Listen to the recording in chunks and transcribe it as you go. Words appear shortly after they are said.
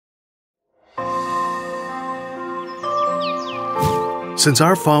Since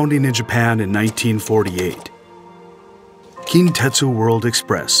our founding in Japan in 1948, Kintetsu World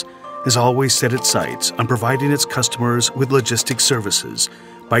Express has always set its sights on providing its customers with logistics services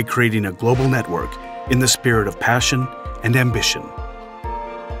by creating a global network in the spirit of passion and ambition.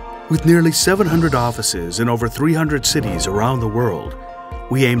 With nearly 700 offices in over 300 cities around the world,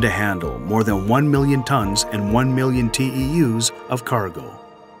 we aim to handle more than 1 million tons and 1 million TEUs of cargo.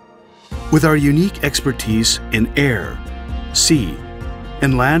 With our unique expertise in air, sea,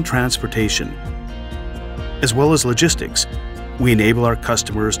 and land transportation, as well as logistics, we enable our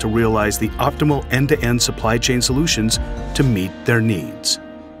customers to realize the optimal end-to-end supply chain solutions to meet their needs.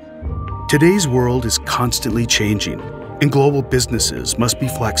 Today's world is constantly changing, and global businesses must be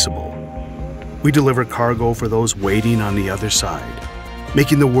flexible. We deliver cargo for those waiting on the other side,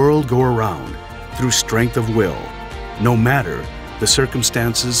 making the world go around through strength of will, no matter the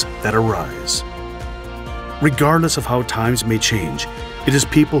circumstances that arise. Regardless of how times may change, it is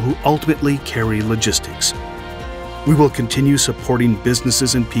people who ultimately carry logistics. We will continue supporting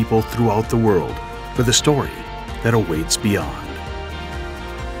businesses and people throughout the world for the story that awaits beyond.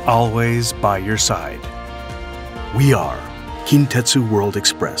 Always by your side. We are Kintetsu World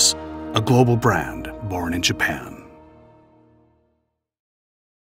Express, a global brand born in Japan.